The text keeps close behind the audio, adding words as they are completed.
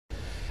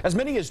As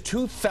many as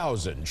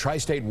 2,000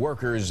 tri-state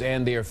workers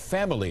and their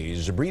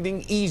families are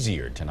breathing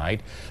easier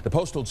tonight. The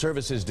Postal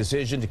Service's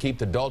decision to keep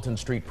the Dalton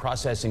Street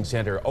Processing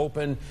Center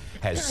open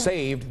has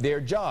saved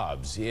their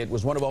jobs. It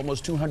was one of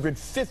almost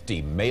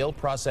 250 mail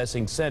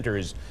processing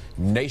centers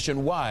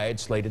nationwide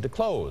slated to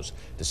close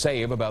to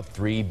save about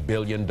 $3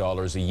 billion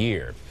a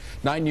year.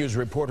 9 News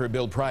reporter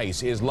Bill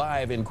Price is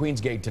live in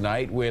Queensgate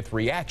tonight with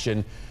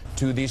reaction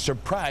to the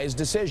surprise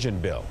decision,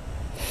 Bill.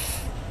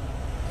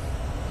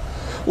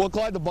 Well,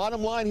 Clyde, the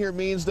bottom line here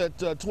means that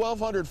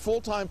 1,200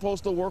 full-time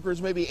postal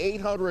workers, maybe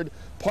 800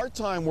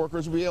 part-time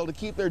workers will be able to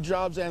keep their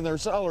jobs and their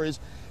salaries.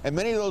 And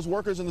many of those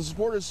workers and the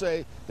supporters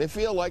say they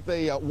feel like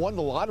they won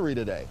the lottery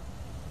today.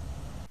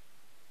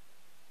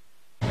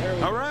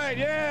 All right,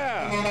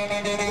 yeah.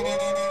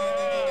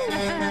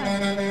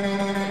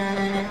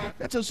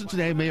 That's how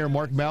Cincinnati Mayor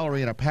Mark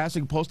Mallory and a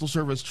passing Postal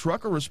Service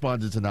trucker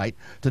responded tonight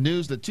to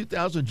news that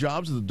 2,000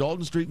 jobs at the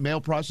Dalton Street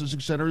Mail Processing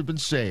Center have been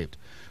saved.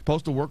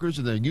 Postal workers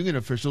and the union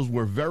officials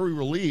were very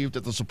relieved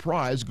at the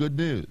surprise good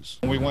news.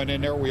 We went in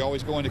there, we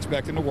always go in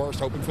expecting the worst,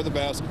 hoping for the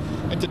best,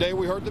 and today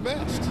we heard the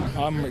best.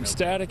 I'm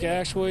ecstatic,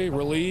 actually,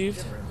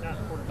 relieved.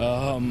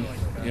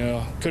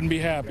 Couldn't be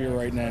happier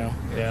right now.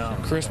 Yeah.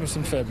 Christmas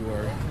in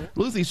February.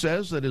 Luthi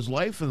says that his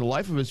life and the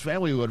life of his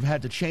family would have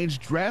had to change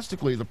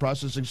drastically if the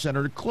processing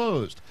center had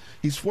closed.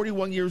 He's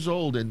 41 years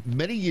old and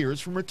many years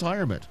from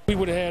retirement. We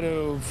would have had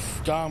to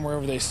have gone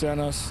wherever they sent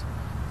us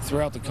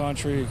throughout the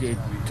country. It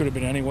could have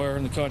been anywhere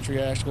in the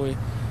country, actually.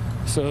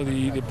 So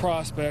the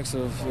prospects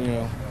of,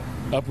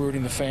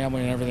 uprooting the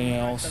family and everything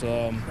else,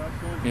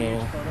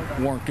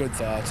 weren't good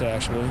thoughts,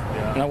 actually.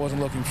 And I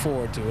wasn't looking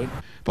forward to it.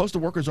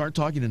 Postal workers aren't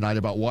talking tonight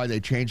about why they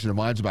changed their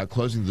minds about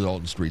closing the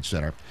Dalton Street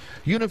Center.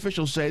 Union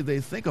officials say they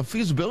think a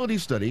feasibility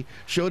study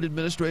showed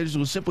administrators it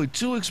was simply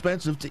too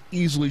expensive to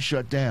easily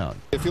shut down.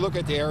 If you look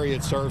at the area,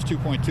 it serves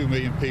 2.2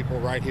 million people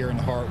right here in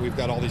the heart. We've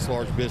got all these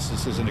large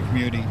businesses in the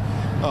community.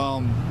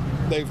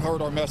 They've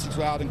heard our message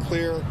loud and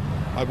clear.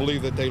 I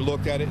believe that they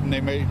looked at it and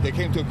they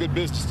came to a good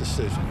business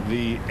decision.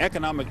 The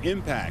economic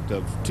impact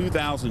of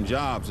 2,000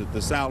 jobs at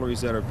the salaries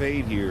that are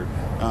paid here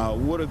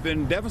would have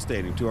been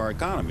devastating to our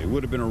economy. It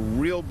would have been a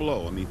real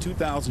blow. I mean,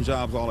 2,000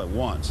 jobs all at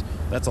once.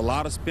 That's a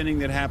lot of spending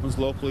that happens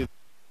locally.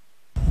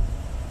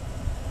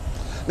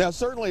 Now,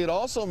 certainly it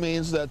also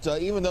means that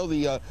even though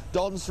the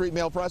Dalton Street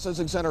Mail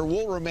Processing Center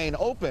will remain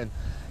open,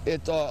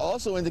 it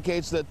also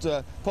indicates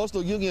that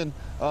postal union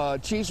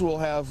chiefs will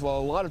have a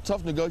lot of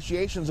tough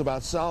negotiations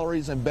about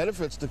salaries and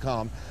benefits to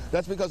come.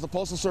 That's because the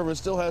Postal Service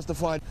still has to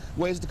find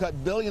ways to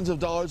cut billions of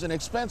dollars in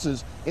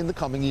expenses in the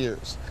coming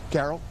years.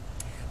 Carol?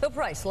 Bill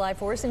Price, live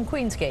for us in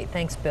Queensgate.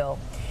 Thanks, Bill.